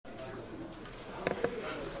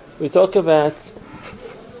we talk about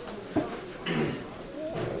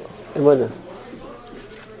Emunah.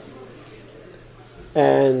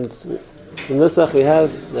 And the Nusach we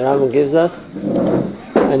have, the Rambam gives us,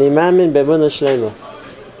 an imamin be'emunah shleima.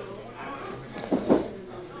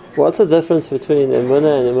 What's the difference between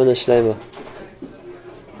Emunah and Emunah shleima?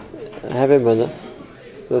 I have Emunah.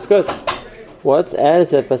 That's good. What's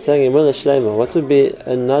added by saying Emunah shleima? What would be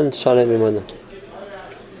a non-shalem Emunah?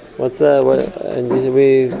 And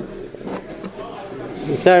we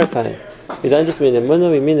clarify. We don't just mean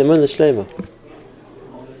Emunah, we mean Emunah shleima.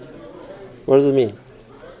 What does it mean?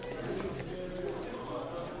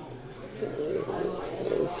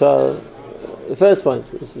 So, the first point,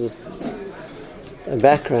 this is just a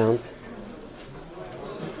background.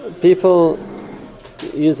 People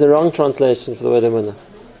use the wrong translation for the word Emunah.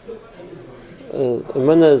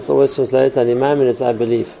 Emunah is always translated, and Imam is I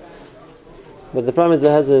believe. But the problem is it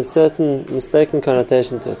has a certain mistaken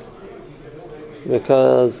connotation to it.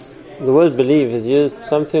 Because the word believe is used for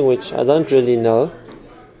something which I don't really know.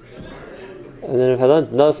 And then if I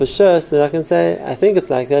don't know for sure, so then I can say, I think it's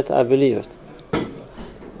like that, I believe it.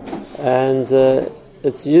 And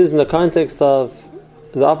it's used in the context of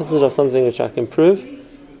the opposite of something which I can prove,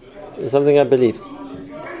 is something I believe.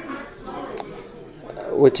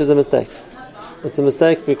 Which is a mistake. It's a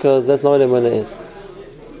mistake because that's not what Emunah is.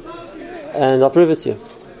 And I'll prove it to you.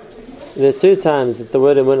 There are two times that the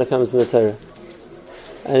word Emunah comes in the Torah.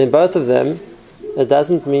 And in both of them, it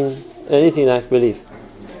doesn't mean anything like belief.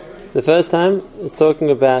 The first time, it's talking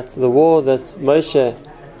about the war that Moshe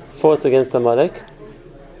fought against Amalek.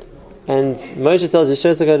 And Moshe tells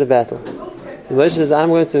Yeshua to go to battle. And Moshe says, I'm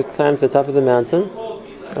going to climb to the top of the mountain.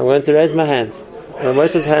 I'm going to raise my hands. And when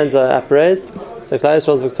Moshe's hands are upraised, so Klal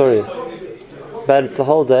Yisrael is victorious. But it's the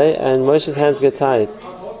whole day, and Moshe's hands get tired.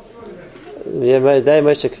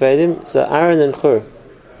 So Aaron and Hur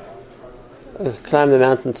climb the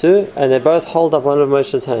mountain too, and they both hold up one of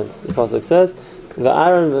Moshe's hands. The pasuk says,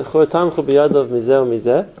 "V'Aaron v'Hur tamchu b'yadav mizeh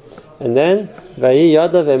u'mizeh," and then "Vayi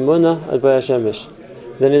yadav emunah ad bo hashemesh."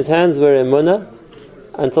 Then his hands were emunah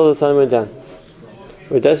until the sun went down.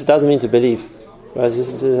 Which doesn't mean to believe. Right?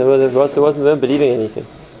 There wasn't believing anything.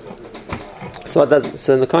 So in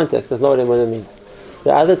the context, that's not what emunah means.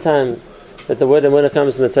 The other time that the word emunah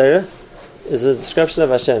comes in the Torah is a description of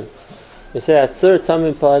Hashem. We say, Atzur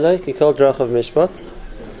tamim pa'alei ki kol drach of mishpat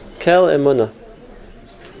kel emunah.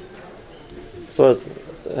 So it's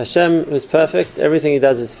Hashem who's perfect, everything he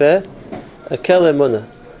does is fair. A kel emunah.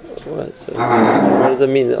 What does it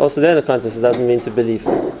mean? Also there in the context, it doesn't mean to believe.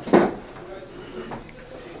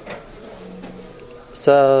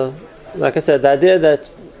 So, like I said, the idea that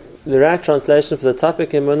the right translation for the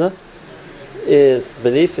topic Emunah is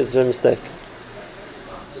belief is a mistake.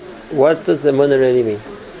 What does Emunah really mean?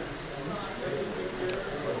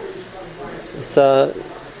 So,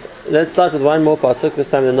 let's start with one more pasuk, this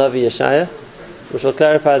time the Navi Yeshaya, which will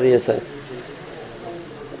clarify the Yesod.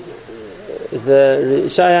 The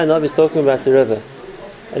Yeshaya Navi is talking about a river,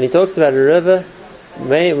 and he talks about a river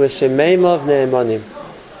Shemeimav Ne'emanim.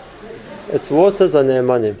 Its waters are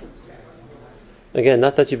Ne'emanim. Again,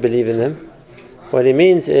 not that you believe in them. What he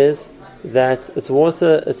means is that it's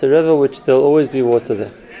a river which there'll always be water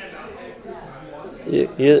there.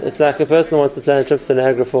 It's like a person who wants to plan a trip to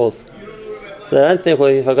Niagara Falls. So I don't think, well,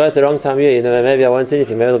 if I go at the wrong time of year, maybe I won't see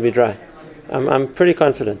anything, maybe it'll be dry. I'm pretty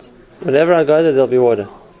confident. Whenever I go there, there'll be water.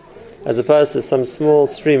 As opposed to some small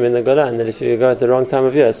stream in the Golan that if you go at the wrong time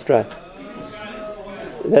of year, it's dry.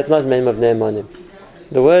 That's not name of Ne'emanim.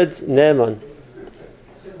 The word Ne'eman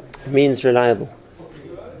means reliable.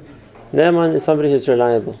 Ne'eman is somebody who's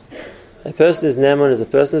reliable. A person who's Ne'eman is a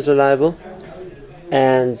person who's reliable,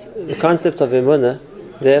 and the concept of Emunah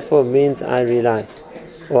therefore means I rely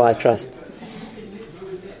or I trust.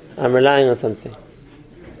 I'm relying on something.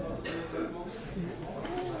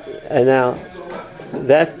 And now,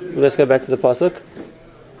 let's go back to the pasuk.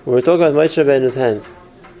 We're talking about Moshe Rabbeinu's hands.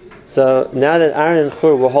 So now that Aaron and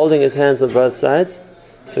Hur were holding his hands on both sides,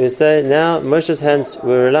 so we say now Moshe's hands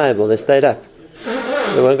were reliable, they stayed up.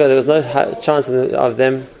 There was no chance of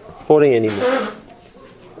them falling anymore.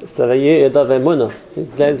 So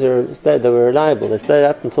his legs they were reliable, they stayed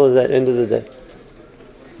up until the end of the day.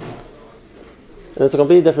 And it's a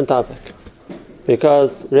completely different topic.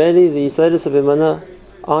 Because really the Yisodis of Emunah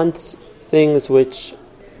aren't things which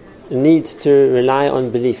need to rely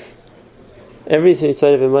on belief. Everything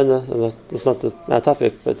Yisod of Emunah, it's not our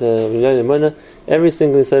topic, but we learn Emunah, every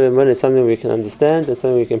single Yisod of Emunah is something we can understand and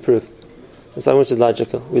something we can prove. It's something which is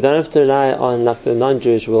logical. We don't have to rely on, like the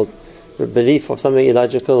non-Jewish world, the belief of something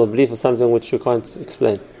illogical or belief of something which we can't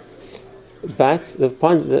explain. But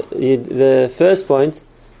the first point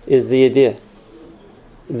is the idea.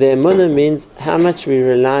 The Emunah means how much we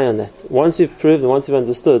rely on that. Once we've proved and once we've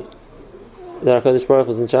understood that HaKadosh Baruch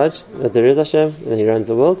Hu is in charge, that there is Hashem, and He runs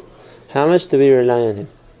the world, how much do we rely on Him?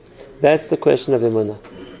 That's the question of Emunah.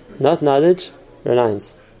 Not knowledge,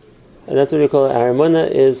 reliance. And that's what we call it. Our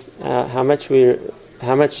Emunah is how much we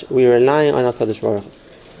rely on HaKadosh Baruch Hu.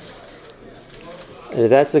 And if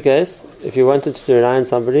that's the case, if you wanted to rely on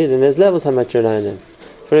somebody, then there's levels how much you rely on them.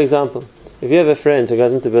 For example, if you have a friend who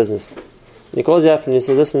goes into business, and he calls you up and he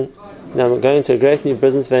says, listen, now I'm going into a great new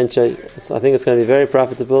business venture, I think it's going to be very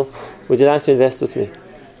profitable, would you like to invest with me?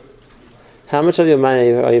 How much of your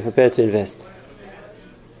money are you prepared to invest?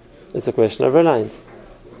 It's a question of reliance.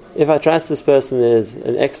 If I trust this person is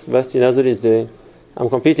an expert, he knows what he's doing, I'm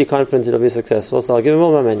completely confident he'll be successful, so I'll give him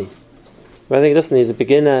all my money. But I think, listen, he's a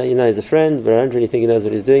beginner, he's a friend, but I don't really think he knows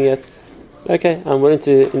what he's doing yet. Okay, I'm willing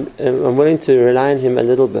to rely on him a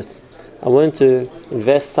little bit. I'm willing to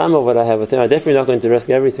invest some of what I have with him. I'm definitely not going to risk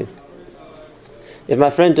everything. If my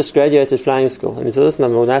friend just graduated flying school and he said, listen,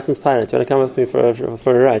 I'm a licensed pilot, do you want to come with me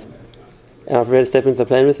for a ride? Am I prepared to step into the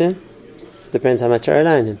plane with him? Depends how much I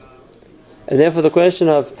rely on him. And therefore the question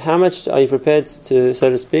of how much are you prepared to, so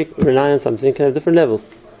to speak, rely on something can have different levels.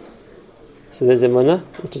 So there's Emunah,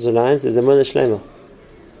 which is reliance, there's Emunah Shlema,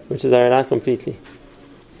 which is I rely completely.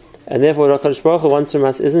 And therefore what HaKadosh Baruch Hu wants from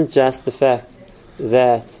us isn't just the fact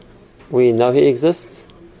that we know He exists.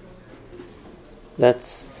 That's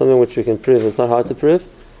something which we can prove, it's not hard to prove.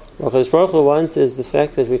 What HaKadosh Baruch Hu wants is the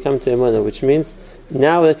fact that we come to Emunah, which means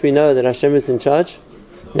now that we know that Hashem is in charge,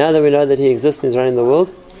 now that we know that He exists and He's running the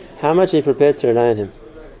world, how much are you prepared to rely on Him?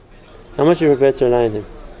 How much are you prepared to rely on Him?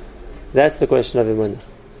 That's the question of Emunah.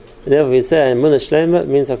 And therefore we say Emunah Shlema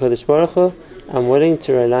means HaKadosh Baruch Hu, I'm willing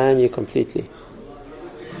to rely on you completely.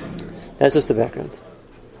 That's just the background.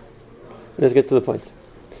 Let's get to the point.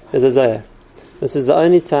 There's a Zohar. This is the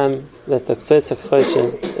only time that the Ktseis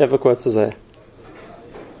HaChoshen ever quotes a Zohar.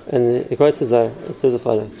 And he quotes a Zohar. It says the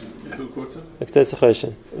following. Who quotes it? The Ktseis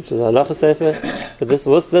HaChoshen, which is a halacha sefer. But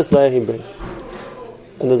what's this Zohar he brings?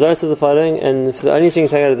 And the Zohar says the following, and if the only thing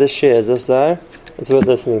taken out of this share is this Zohar, it's worth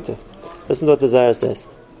listening to. Listen to what the Zohar says.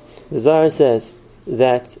 The Zohar says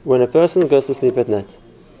that when a person goes to sleep at night,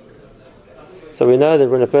 so we know that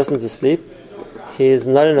when a person's asleep, he is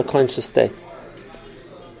not in a conscious state.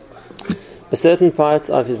 A certain part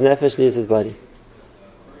of his nefesh leaves his body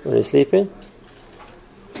when he's sleeping.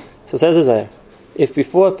 So says the Zohar, if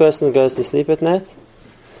before a person goes to sleep at night,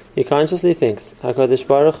 he consciously thinks, HaKadosh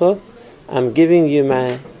Baruch Hu, I'm giving you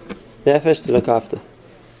my nefesh to look after.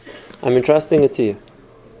 I'm entrusting it to you.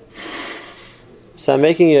 So I'm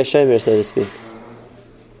making you a shomer, so to speak.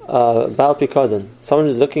 Baal Pikodon, someone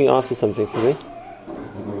who's looking after something for me.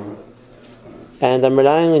 And I'm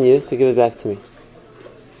relying on you to give it back to me.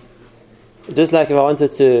 Just like if I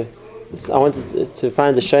wanted to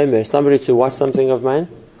find a shomer, somebody to watch something of mine,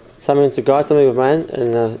 someone to guard something of mine,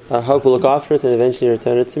 and I hope will look after it and eventually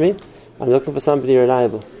return it to me. I'm looking for somebody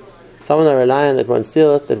reliable. Someone I rely on that won't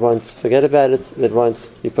steal it, that won't forget about it, that won't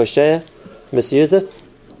be posheya, misuse it.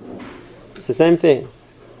 It's the same thing.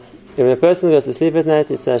 When a person goes to sleep at night,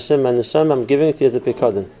 he says, Hashem, my neshama, I'm giving it to you as a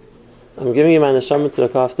pikodon. I'm giving you my neshama to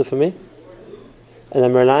look after for me, and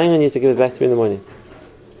I'm relying on you to give it back to me in the morning.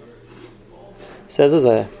 Says the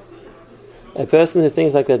Zohar, a person who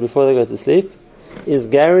thinks like that before they go to sleep is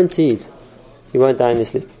guaranteed he won't die in his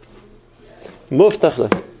sleep.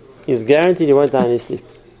 Muftach, he's guaranteed he won't die in his sleep.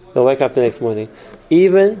 He'll wake up the next morning,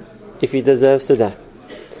 even if he deserves to die.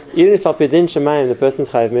 Even if al pidin shemayim the person's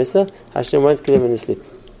chayav misa, Hashem won't kill him in his sleep.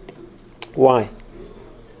 Why?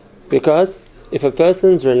 Because if a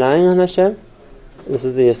person's relying on Hashem, this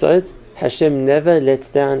is the yesod, Hashem never lets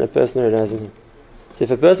down a person who relies on Him. So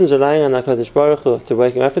if a person's relying on HaKadosh Baruch Hu to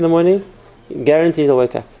wake him up in the morning, guaranteed he'll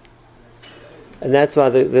wake up. And that's why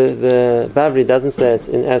the Bavli doesn't say it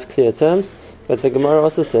in as clear terms, but the Gemara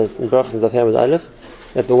also says in Brachos and Daf Yamud Aleph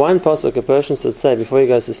that the one pasuk a person should say before he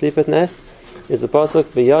goes to sleep at night is the pasuk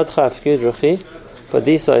B'yadcha afkid ruchi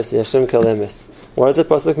v'disais Hashem kel emes. What does that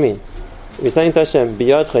pasuk mean? We're saying to Hashem,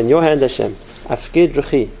 B'yadcha, in your hand Hashem, afkid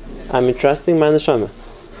ruchi, I'm entrusting my neshama.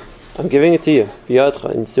 I'm giving it to you.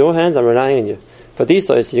 B'yadcha, in your hands I'm relying on you.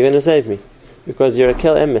 V'disais, you're going to save me because you're a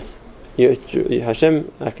kel emes.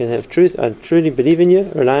 Hashem, I can have truth. I truly believe in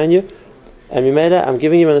you, rely on you, and Mimela, I'm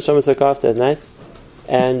giving you my neshama to look after at night,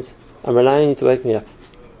 and I'm relying on you to wake me up.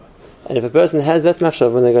 And if a person has that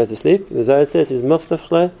machshav when they go to sleep, the Zohar says he's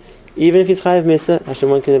muftach, even if he's chayav misa, Hashem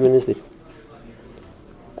won't kill him in his sleep.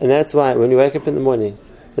 And that's why when you wake up in the morning,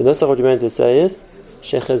 the nusach what you meant to say is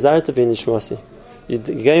shechazartu b'nishmasi. You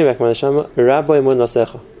gave me back my neshama, rabbi emun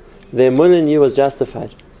nasecha. The emun in you was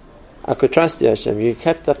justified. I could trust you, Hashem. You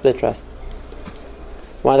kept up their trust.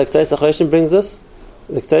 Why the K'tais HaChoshim brings us?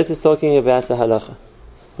 The K'tais is talking about the halacha.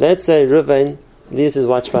 Let's say Reuven leaves his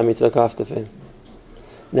watch by me to look after for him.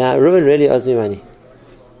 Now, Reuven really owes me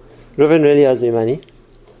money.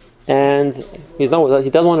 And he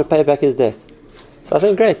doesn't want to pay back his debt. So I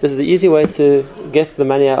think, great, this is the easy way to get the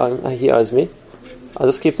money he owes me. I'll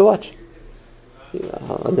just keep the watch.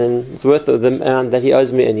 And then it's worth the amount that he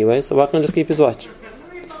owes me anyway, so why can't I just keep his watch?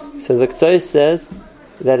 So the K'tais says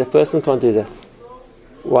that a person can't do that.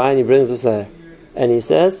 Why? And he brings us there. And he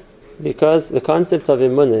says, because the concept of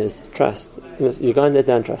Emunah is trust. You can't let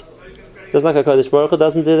down trust. Just like HaKadosh Baruch Hu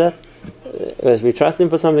doesn't do that. If we trust him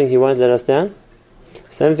for something, he won't let us down.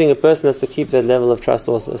 Same thing, a person has to keep that level of trust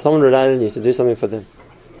also. If someone relied on you to do something for them,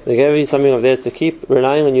 they gave you something of theirs to keep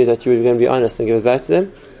relying on you that you were going to be honest and give it back to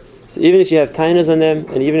them. So even if you have tainas on them,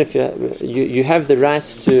 and even if you have the right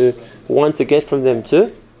to want to get from them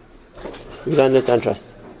too, you don't let down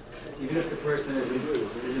trust. Even if the person is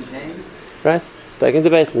in pain? Right? Just take him to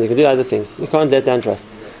basin, you can do other things. You can't let down trust.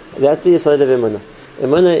 That's the side of Emunah.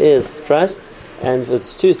 Emunah is trust, and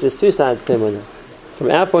there's two sides to Emunah. From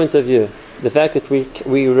our point of view, the fact that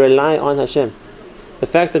we rely on Hashem. The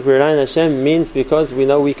fact that we rely on Hashem means because we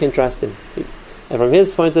know we can trust Him. And from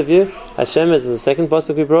his point of view, Hashem is the second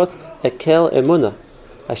pasuk we brought, Ekel Emunah.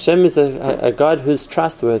 Hashem is a God who's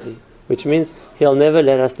trustworthy, which means He'll never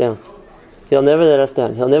let us down. He'll never let us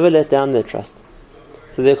down. He'll never let down their trust.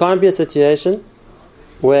 So there can't be a situation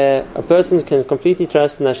where a person can completely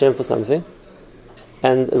trust in Hashem for something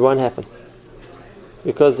and it won't happen.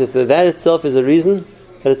 Because if that itself is a reason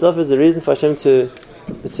for Hashem to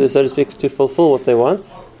so to speak, to fulfill what they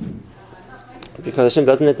want, because Hashem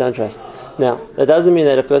doesn't let down trust. Now, that doesn't mean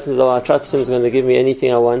that a person says, I trust Hashem is going to give me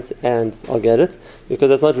anything I want and I'll get it, because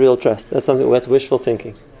that's not real trust. That's that's wishful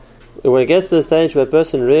thinking. When it gets to the stage where a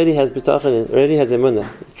person really has bitachon, really has emunah,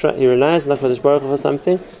 he relies on HaKadosh Baruch Hu for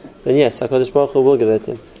something, then yes, HaKadosh Baruch Hu will give it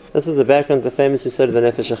to him. This is the background of the famous Yisod of the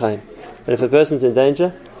Nefesh HaChaim. But if a person's in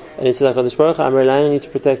danger, and he says, HaKadosh Baruch Hu, I'm relying on you to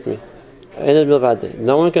protect me.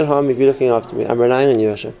 No one can harm me if you're looking after me. I'm relying on you,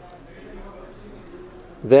 Hashem.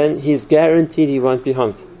 Then he's guaranteed he won't be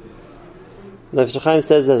harmed. Nefesh HaChaim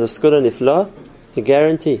says there's a skula nifla, a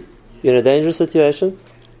guarantee. You're in a dangerous situation,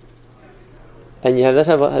 and you have that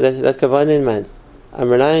kavanah in mind. I'm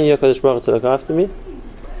relying on you, HaKadosh Baruch Hu, to look after me.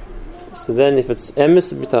 So then if it's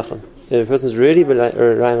emes bitachon, if a person's really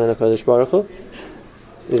relying on HaKadosh Baruch Hu,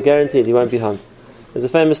 he's guaranteed he won't be harmed. There's a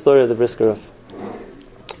famous story of the Brisker Rav.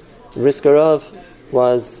 The Brisker Rav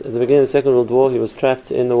was, at the beginning of the Second World War, he was trapped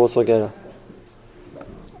in the Warsaw Ghetto.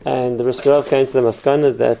 And the Brisker Rav came to the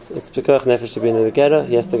maskana that it's pekuach nefesh to be in the ghetto,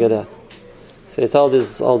 he has to get out. So he told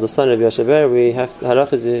his older son, Rabbi Yashaber,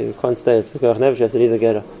 halach is you can't stay, it's pekuach nefesh, you have to leave the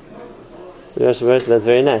ghetto. So Rabbi Yashaber said, that's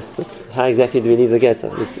very nice, but how exactly do we leave the ghetto?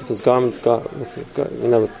 It was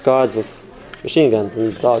with guards with machine guns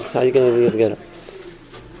and dogs, how are you going to leave the ghetto?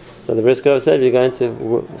 So the Brisker Rav said, you're going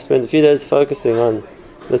to spend a few days focusing on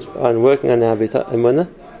working on our emunah,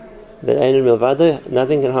 that Einu Milvado,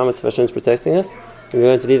 nothing can harm us if Hashem is protecting us, and we're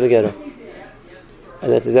going to leave the ghetto.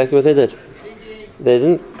 And that's exactly what they did. They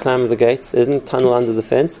didn't climb the gates, they didn't tunnel under the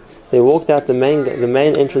fence, they walked out the main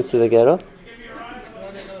entrance to the ghetto.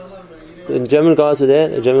 The German guards were there,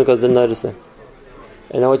 the German guards didn't notice them.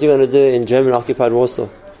 And now what you're going to do in German-occupied Warsaw?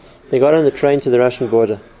 They got on the train to the Russian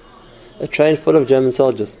border. A train full of German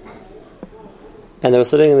soldiers. And they were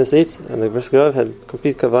sitting in the seats, and the Brisker Rav had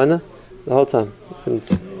complete kavanah the whole time. He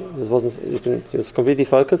was completely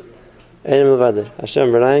focused. Hashem,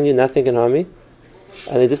 I'm relying on you, nothing can harm me.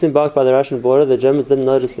 And they disembarked by the Russian border, the Germans didn't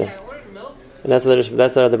notice them. And that's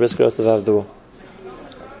how the Brisker Rav survived the war.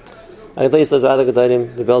 I can tell you stories of other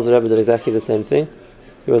Gedolim. The Belzer Rebbe did exactly the same thing.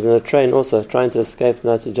 He was in a train also, trying to escape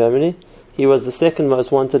Nazi Germany. He was the second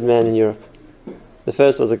most wanted man in Europe. The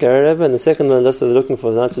first was the Gerrer Rebbe, and the second one the Nazis were looking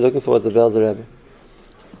for was the Belzer Rebbe.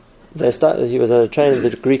 He was on a train at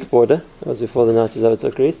the Greek border. That was before the Nazis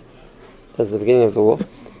overtook Greece. That was the beginning of the war.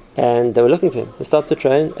 And they were looking for him. They stopped the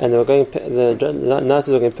train, and the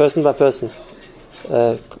Nazis were going person by person,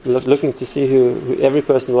 looking to see who every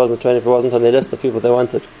person was on the train, if it wasn't on their list of people they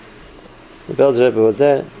wanted. The Belzer Rebbe was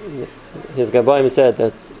there. His Gabayim said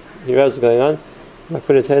that he realized what's going on. He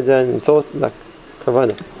put his head down and thought, like,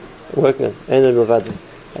 Kavanah, working on Einu Milvado.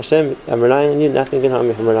 Hashem, I'm relying on you, nothing can harm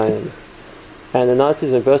me if I'm relying on you. And the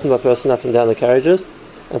Nazis went person by person up and down the carriages,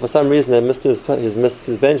 and for some reason they missed his bench,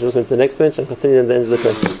 just went to the next bench and continued at the end of the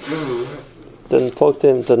train. Didn't talk to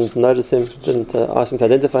him, didn't notice him, didn't ask him to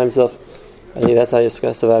identify himself, and that's how he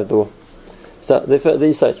survived the war. So the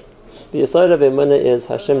Yisod of Emunah is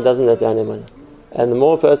Hashem doesn't let down Emunah. And the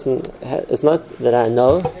more a person, it's not that I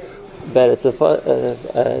know but it's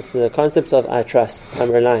a concept of I trust,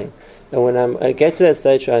 I'm relying. And when I get to that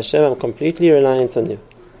stage where Hashem, I'm completely reliant on you.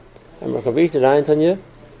 I'm completely reliant on you.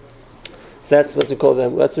 So that's what we call the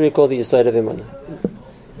Yesod of Emunah.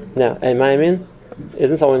 Now, a Maimin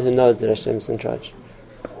isn't someone who knows that Hashem's in charge.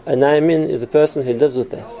 A Naimin is a person who lives with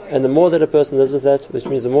that. And the more that a person lives with that, which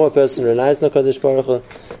means the more a person relies on HaKadosh Baruch Hu,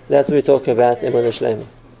 that's what we talk about Emunah Shlema.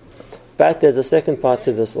 But there's a second part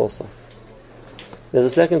to this also. And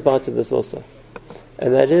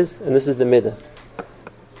that is, and this is the Midah.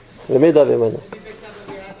 The Midah of Emunah.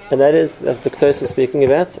 And that is, that's the Ktois was speaking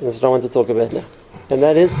about, and that's what I want to talk about now. And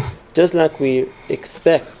that is, just like we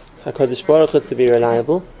expect HaKadosh Baruch Hu to be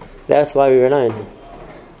reliable, that's why we rely on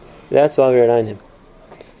Him.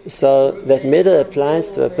 So that midah applies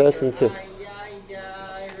to a person too.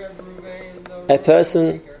 A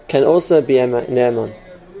person can also be a ne'eman.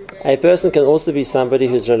 A person can also be somebody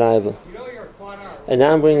who's reliable. And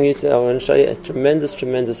now I want to show you a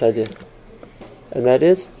tremendous idea. And that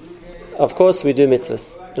is, of course we do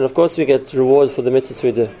mitzvahs. And of course we get reward for the mitzvahs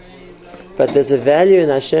we do. But there's a value in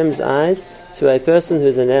Hashem's eyes to a person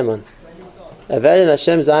who's a ne'eman. A value in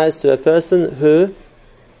Hashem's eyes to a person who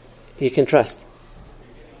he can trust.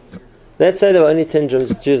 Let's say there were only 10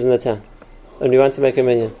 Jews in the town, and we want to make a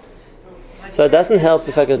minyan. So it doesn't help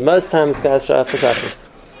the fact that most times guys show up for practice.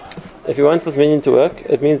 If you want this minyan to work,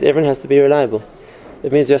 it means everyone has to be reliable.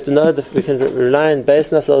 It means you have to know that we can rely and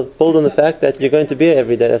base ourselves, build on the fact that you're going to be here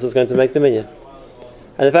every day. That's what's going to make the minyan.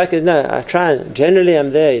 And the fact that, no, I try, generally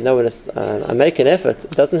I'm there, I make an effort,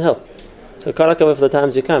 it doesn't help. So call for the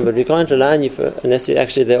times you come, but we can't rely on you unless you're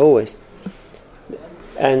actually there always.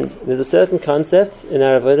 And there's a certain concept in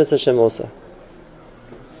our Avodas Hashem also.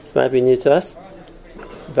 This might be new to us,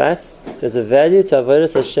 but there's a value to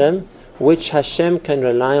Avodas Hashem which Hashem can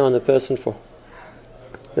rely on a person for.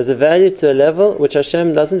 There's a value to a level which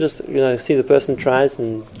Hashem doesn't just see the person tries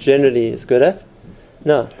and generally is good at.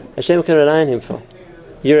 No, Hashem can rely on him for.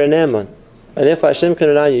 You're an ne'eman, and therefore Hashem can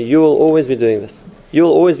rely on you. You will always be doing this. You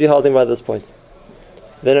will always be holding by this point.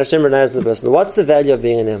 Then Hashem relies on the person. What's the value of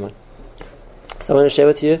being a ne'eman? So I want to share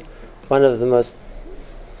with you one of the most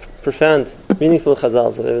profound, meaningful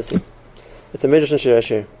chazals I've ever seen. It's a Midrash in Shir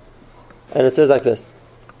Hashir. And it says like this.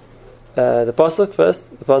 The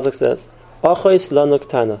pasuk says, Achois lanu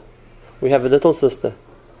ktana. We have a little sister.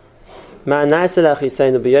 The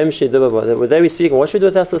day we speak, what should we do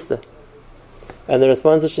with our sister? And the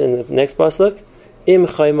response is in the next pasuk, Im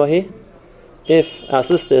chaymahi, if our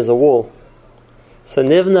sister is a wall, so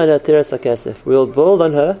nivna la tiras hakesef, we will build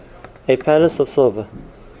on her a palace of silver.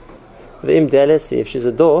 V'im delesi, if she's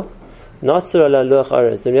a door, natzur ala luach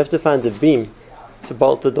ares, then we have to find a beam to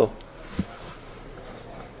bolt the door.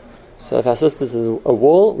 So if our sister is a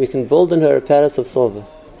wall, we can build on her a palace of silver.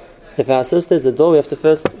 If our sister is a door, we have to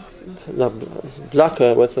first block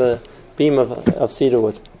her with a beam of cedar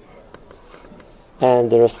wood. And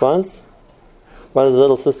the response, what does the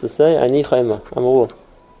little sister say? Ani chayma, I'm a wall.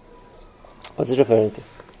 What's it referring to?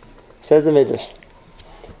 Says the Midrash.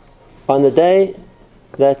 On the day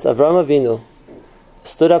that Avraham Avinu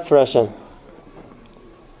stood up for Hashem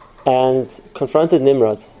and confronted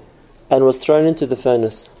Nimrod and was thrown into the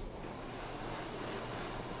furnace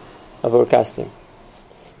of overcasting,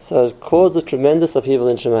 so it caused a tremendous upheaval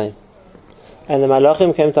in Shemayim. And the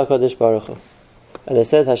Malachim came to HaKadosh Baruch Hu and they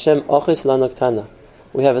said, Hashem, ochis lanu ktana.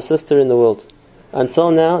 We have a sister in the world.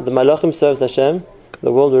 Until now, the Malachim served Hashem,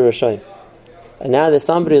 the world were Rishayim. And now there's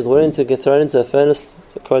somebody who's willing to get thrown into a furnace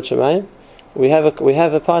called Shemayim. We have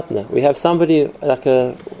a partner. We have somebody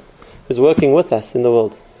who's working with us in the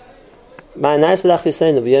world. So now that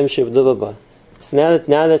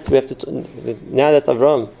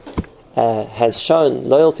Avram has shown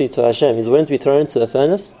loyalty to Hashem, he's willing to be thrown into a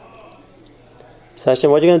furnace. So Hashem,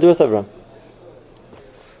 what are you going to do with Avram?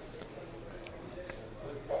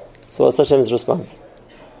 So what's Hashem's response?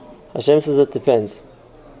 Hashem says it depends.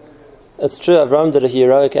 It's true, Avram did a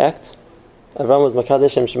heroic act. Avram was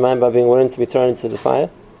Makadesh Shem Shemayim by being willing to be thrown into the fire.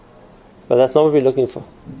 But that's not what we're looking for.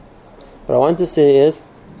 What I want to see is,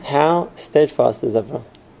 how steadfast is Avram?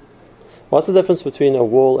 What's the difference between a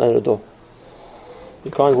wall and a door?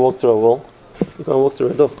 You can't walk through a wall. You can't walk through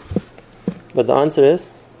a door. But the answer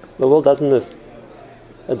is, the wall doesn't move.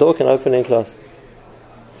 A door can open and close.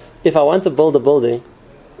 If I want to build a building,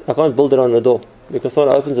 I can't build it on a door. Because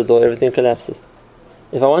someone opens the door, everything collapses.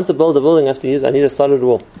 If I want to build a building, I need a solid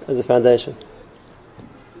wall as a foundation.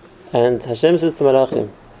 And Hashem says to Malachim,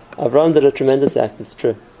 Avram did a tremendous act, it's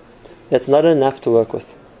true. That's not enough to work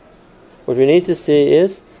with. What we need to see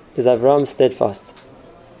is Avram steadfast.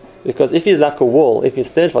 Because if he's like a wall, if he's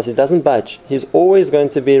steadfast, he doesn't budge. He's always going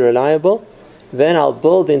to be reliable, then I'll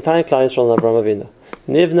build the entire Klal Yisrael on Avraham Avinu.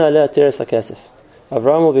 Nivna aleh teres hakesef.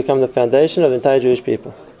 Avraham will become the foundation of the entire Jewish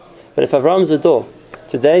people. But if Avraham is a door,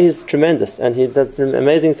 today he's tremendous and he does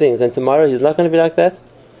amazing things, and tomorrow he's not going to be like that,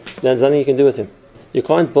 then there's nothing you can do with him. You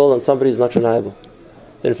can't build on somebody who's not reliable.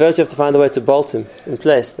 Then first you have to find a way to bolt him in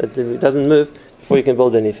place, that he doesn't move, before you can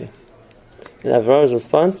build anything. And Avraham's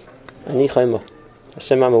response, Ani chayma.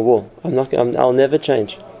 Hashem, I'm a wall. I'll never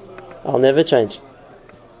change. I'll never change.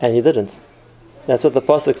 And he didn't. That's what the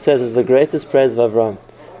Pasuk says is the greatest praise of Avraham.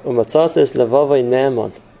 Umatzas levavai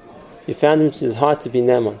ne'eman. He found his heart to be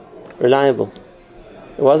ne'eman, reliable.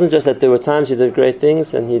 It wasn't just that there were times he did great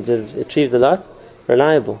things and he achieved a lot.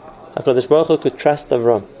 Reliable. HaKadosh Baruch Hu could trust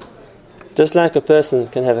Avraham. Just like a person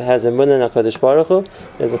has emunah in HaKadosh Baruch Hu,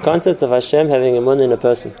 there's a concept of Hashem having emunah in a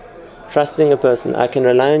person. Trusting a person. I can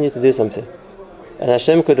rely on you to do something. And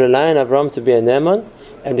Hashem could rely on Avraham to be a ne'eman,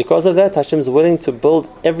 and because of that, Hashem is willing to build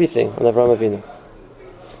everything on Avraham Avinu.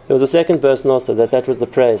 There was a second person also, that was the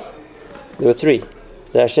praise. There were three.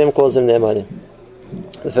 The Hashem calls him ne'emanim.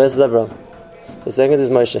 The first is Avraham. The second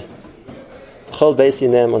is Moshe. Chol beisi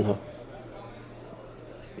ne'emanhu.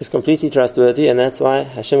 He's completely trustworthy, and that's why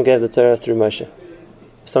Hashem gave the Torah through Moshe.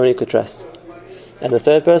 Somebody you could trust. And the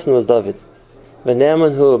third person was David.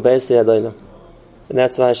 V'ne'emanhu beisi adolam. And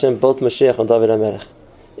that's why Hashem built Mashiach on David HaMelech.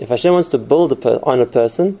 If Hashem wants to build on a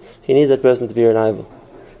person, He needs that person to be reliable.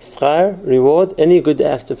 Schar, reward, any good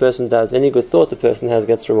act a person does, any good thought a person has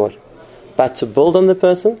gets reward. But to build on the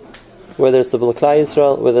person, whether it's to build Klal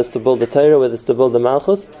Yisrael, whether it's to build the Torah, whether it's to build the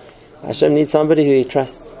Malchus, Hashem needs somebody who He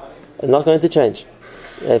trusts. It's not going to change.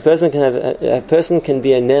 A person can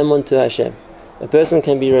be a ne'eman to Hashem. A person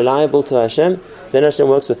can be reliable to Hashem, then Hashem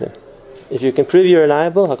works with him. If you can prove you're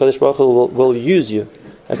reliable, HaKadosh Baruch Hu will use you.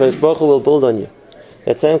 HaKadosh Baruch Hu will build on you.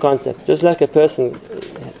 That same concept. Just like a person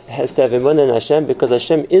has to have emunah in Hashem, because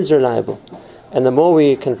Hashem is reliable, and the more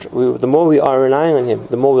we are relying on Him,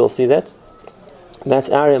 the more we'll see that. That's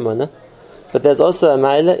our emunah. But there's also a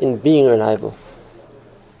ma'ila in being reliable.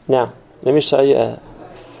 Now, let me show you a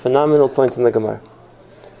phenomenal point in the Gemara.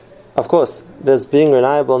 Of course, there's being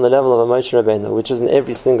reliable on the level of a Moshe Rabbeinu, which is in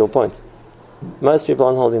every single point. Most people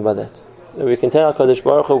aren't holding by that. We can tell HaKadosh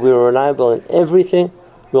Baruch Hu we are reliable in everything.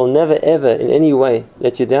 We'll never ever in any way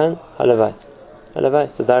let you down. Halavai. Halavai,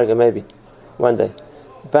 it's a darga maybe, one day.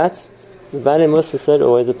 But the Baalei Musa said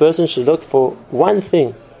always, a person should look for one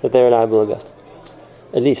thing that they're reliable about.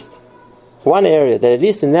 At least. One area, that at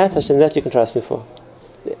least in that, Hashem, that you can trust me for.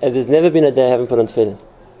 There's never been a day I haven't put on tefillin.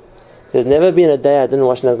 There's never been a day I didn't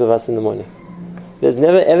wash Nagavas in the morning. There's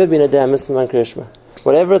never ever been a day I missed the Man Krishma.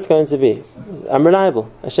 Whatever it's going to be, I'm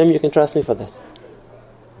reliable. Hashem, you can trust me for that.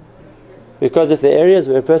 Because if the areas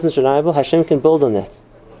where a person is reliable, Hashem can build on that.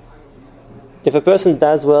 If a person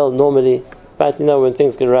does well normally, but when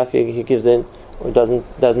things get rough, he gives in or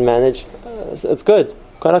doesn't manage, it's good.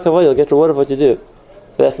 You'll get reward of what you do.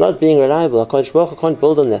 But that's not being reliable. HaKadosh Baruch Hu can't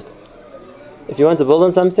build on that. If you want to build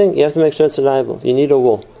on something, you have to make sure it's reliable. You need a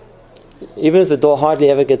wall. Even if the door hardly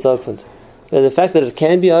ever gets opened. But the fact that it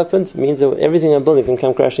can be opened means that everything I'm building can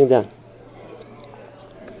come crashing down.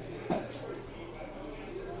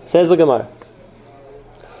 Says the Gemara,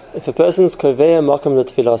 if a person's koveya makom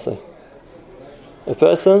l'tfilaseh, a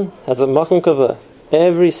person has a makom koveh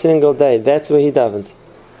every single day, that's where he davens.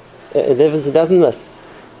 He doesn't miss.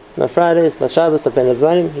 Not Fridays, not Shabbos, not Ben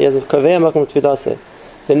Azmanim, he has a koveya makom l'tfilaseh.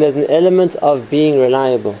 Then there's an element of being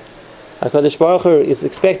reliable. HaKadosh Baruch Hu is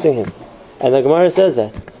expecting him. And the Gemara says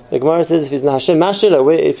that. The Gemara says if he's not Hashem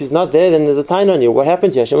Mashila, if he's not there, then there's a time on you. What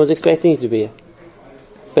happened to you? Hashem was expecting you to be here.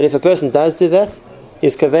 But if a person does do that,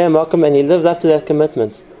 he's Kaveh Makom and he lives up to that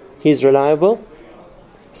commitment. He's reliable.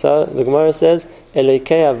 So the Gemara says,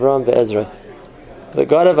 Eloikei Avram ve'Ezra. The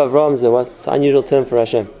God of Avram is what's an unusual term for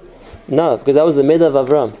Hashem. No, because that was the middle of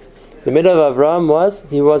Avram. The middle of Avram was,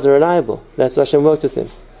 he was reliable. That's why Hashem worked with him.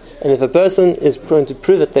 And if a person is going to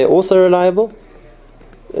prove that they're also reliable,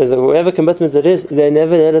 whatever commitment it is, they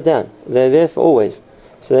never let it down. They're there for always.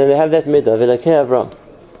 So then they have that midah, V'lakei Avram.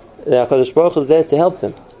 The HaKadosh Baruch Hu is there to help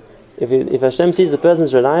them. If Hashem sees the person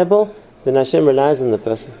is reliable, then Hashem relies on the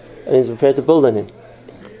person and is prepared to build on him.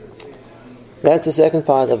 That's the second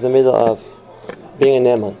part of the midah of being a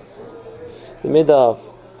ne'eman. The midah of,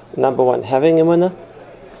 number one, having emunah,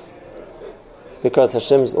 because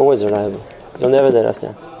Hashem is always reliable. He'll never let us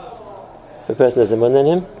down. If a person has emunah in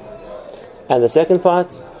him. And the second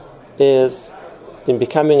part is in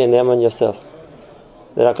becoming a ne'eman yourself.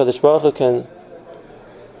 That HaKadosh Baruch Hu can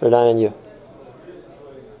rely on you.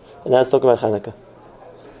 And now let's talk about Chanukka.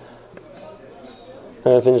 I'm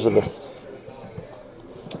going to finish with this.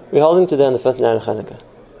 We're holding today on the 5th night of Chanukka.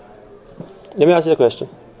 Let me ask you a question.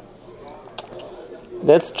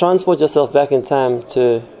 Let's transport yourself back in time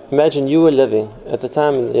to imagine you were living at the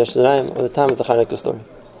time of the Yerushalayim, or the time of the Chanukka story.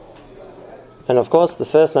 And of course, the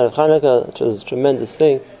first night of Chanukka, which was a tremendous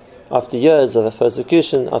thing, after years of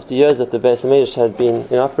persecution, after years that the Beis Hamikdash had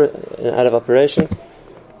been out of operation,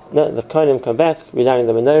 the Kohanim come back, relighting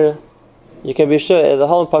the menorah. You can be sure the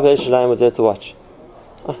whole population was there to watch.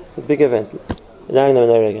 It's a big event, relighting the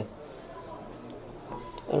menorah again.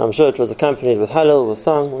 And I'm sure it was accompanied with Hallel, with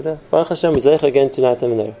song, whatever. Baruch Hashem, we zeich again to light the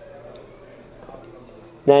menorah.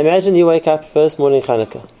 Now imagine you wake up first morning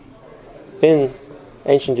Chanukah in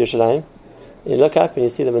ancient Yerushalayim. You look up and you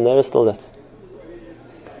see the menorah still lit.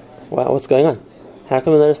 Wow, what's going on? How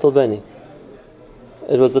come the menorah is still burning?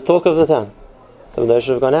 It was the talk of the town. The menorah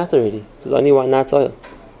should have gone out already. There's only one night's oil.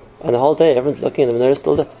 And the whole day everyone's looking and the menorah is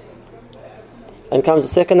still lit. And comes the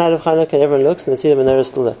second night of Chanukah and everyone looks and they see the menorah is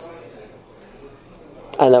still lit.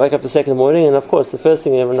 And they wake up the second morning and of course the first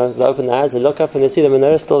thing everyone does is they open their eyes, they look up and they see the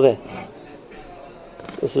menorah is still there.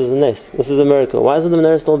 This is a nes. This is a miracle. Why isn't the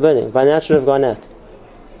menorah still burning? By now it should have gone out.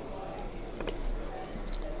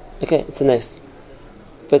 Okay, it's a nes.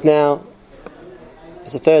 But now,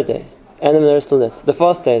 it's the third day, and the menorah is still lit. The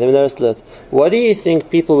fourth day, the menorah is still lit. What do you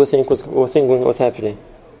think people were thinking was happening?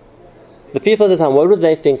 The people at the time, what were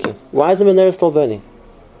they thinking? Why is the menorah still burning?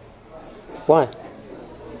 Why?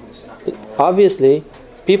 Obviously,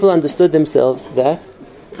 people understood themselves that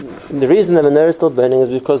the reason the menorah is still burning is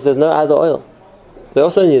because there's no other oil. They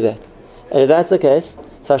also knew that. And if that's the case,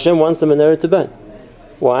 so Hashem wants the menorah to burn.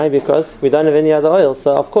 Why? Because we don't have any other oil,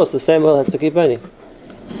 so of course the same oil has to keep burning.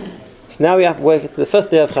 So now we have to wait to the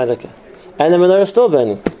fifth day of Chanukah, and the menorah is still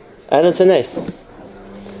burning, and it's a nes.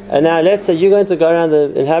 And now let's say you're going to go around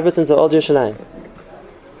the inhabitants of Old Yerushalayim.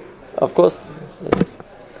 Of course,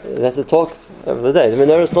 that's the talk of the day. The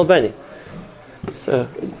menorah is still burning. So,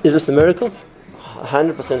 is this a miracle?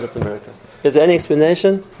 100% it's a miracle. Is there any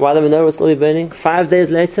explanation why the menorah will still be burning 5 days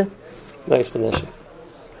later? No explanation.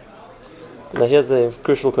 Now here's the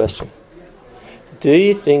crucial question. Do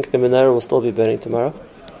you think the menorah will still be burning tomorrow?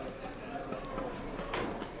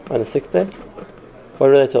 On the sixth day? What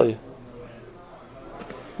did I tell you?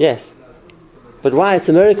 Yes. But why? It's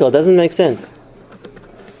a miracle. It doesn't make sense.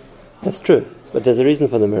 That's true. But there's a reason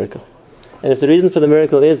for the miracle. And if the reason for the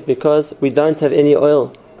miracle is because we don't have any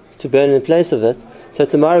oil to burn in place of it, so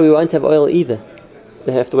tomorrow we won't have oil either.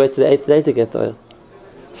 They have to wait till the 8th day to get the oil.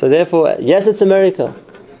 So therefore, yes, it's a miracle.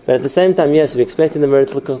 But at the same time, yes, we're expecting the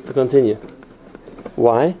miracle to continue.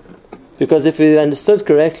 Why? Because if we understood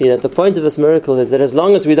correctly that the point of this miracle is that as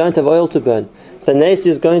long as we don't have oil to burn, the nes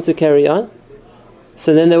is going to carry on,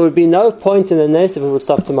 so then there would be no point in the nes if it would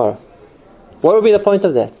stop tomorrow. What would be the point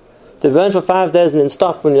of that? To burn for 5 days and then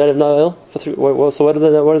stop when you don't have no oil? So what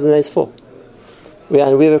is the nes for? We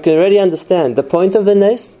can already understand the point of the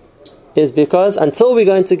nes is because until we're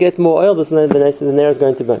going to get more oil, the ner is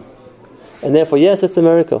going to burn. And therefore, yes, it's a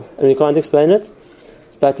miracle, and we can't explain it,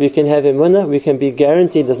 but we can have Emunah, we can be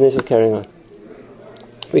guaranteed this nes is carrying on.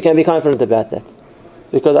 We can be confident about that,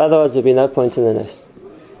 because otherwise there will be no point in the nes.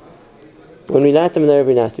 When we light the menorah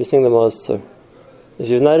every night, we sing the Maoz Tzur. If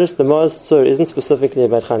you've noticed, the Maoz Tzur isn't specifically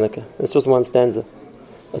about Chanukah. It's just one stanza.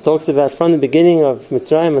 It talks about from the beginning of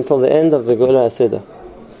Mitzrayim until the end of the Geula HaSeder.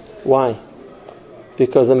 Why?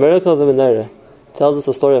 Because the miracle of the menorah tells us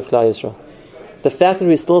the story of Klal Yisrael. The fact that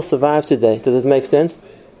we still survive today, does it make sense?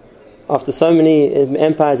 After so many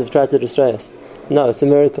empires have tried to destroy us. No, it's a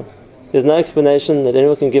miracle. There's no explanation that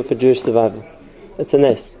anyone can give for Jewish survival. It's a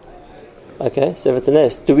nes. Okay, so if it's a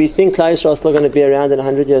nes, do we think Klal Yisrael is still going to be around in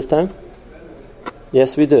 100 years' time?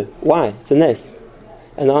 Yes, we do. Why? It's a nes.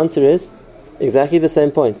 And the answer is exactly the same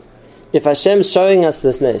point. If Hashem's showing us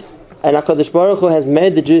this nes, and HaKadosh Baruch Hu has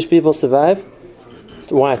made the Jewish people survive,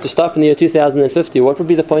 why? To stop in the year 2050, what would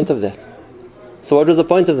be the point of that? So what was the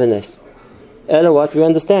point of the nes? Ella, what we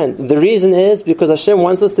understand. The reason is because Hashem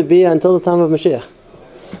wants us to be until the time of Mashiach.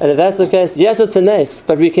 And if that's the case, yes, it's a nes,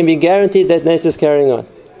 but we can be guaranteed that nes is carrying on.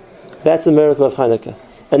 That's the miracle of Chanukah.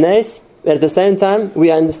 A nes, but at the same time, we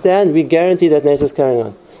understand, we guarantee that nes is carrying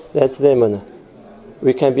on. That's the Emunah.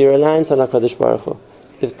 We can be reliant on HaKadosh Baruch Hu.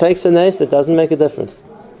 If it takes a nes, it doesn't make a difference.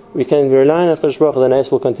 We can be reliant on HaKadosh Baruch Hu, the nes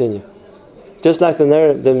will continue. Just like the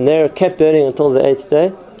ner kept burning until the 8th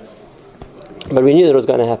day, but we knew that it was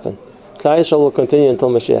going to happen. Klal Yisrael will continue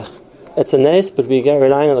until Mashiach. It's a nes, but we are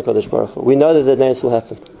relying on the HaKadosh Baruch Hu. We know that the nes will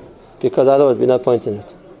happen, because otherwise there would be no point in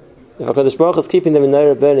it. If HaKadosh Baruch Hu is keeping the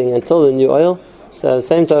menorah burning until the new oil, so the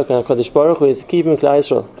same token, HaKadosh Baruch Hu is keeping Klal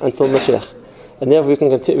Yisrael until Mashiach. And therefore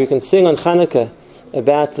we can sing on Chanukah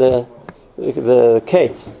about the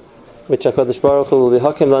Kates, which HaKadosh Baruch Hu will be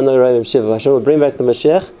Hakim Lano Reivim Shiva. Hashem will bring back the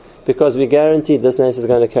Mashiach, because we guarantee this nes is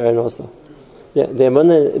going to carry on also. Yeah, the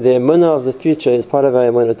emunah of the future is part of our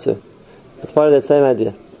emunah too. It's part of that same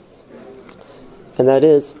idea. And that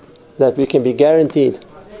is that we can be guaranteed,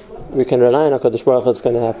 we can rely on HaKadosh Baruch Hu it's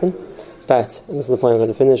going to happen, but, and this is the point I'm going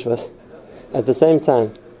to finish with, at the same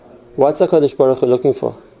time, what's HaKadosh Baruch Hu looking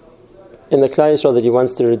for in the Klal Yisrael that He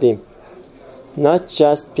wants to redeem? Not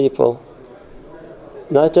just people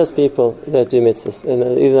that do mitzvahs,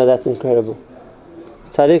 even though that's incredible.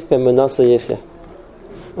 Tzadik b'emunasa yichya.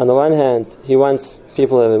 On the one hand, He wants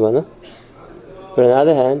people who have emunah, but on the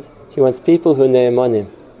other hand, He wants people who ne'emanim.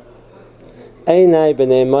 Einai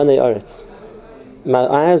b'ne'emanei aretz. My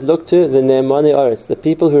eyes look to the ne'emanei aretz, the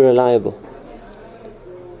people who are reliable.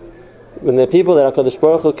 When the people that HaKadosh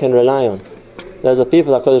Baruch Hu can rely on, those are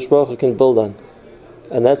people that HaKadosh Baruch Hu can build on.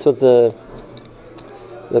 And that's what the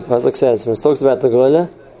pasuk says when it talks about the Gola,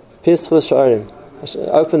 Pischu Sha'arim,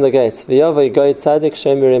 open the gates. V'yavai goy tzadik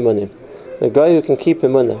shemir emunim. The guy who can keep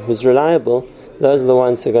emunah, who's reliable, those are the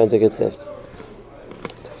ones who are going to get saved.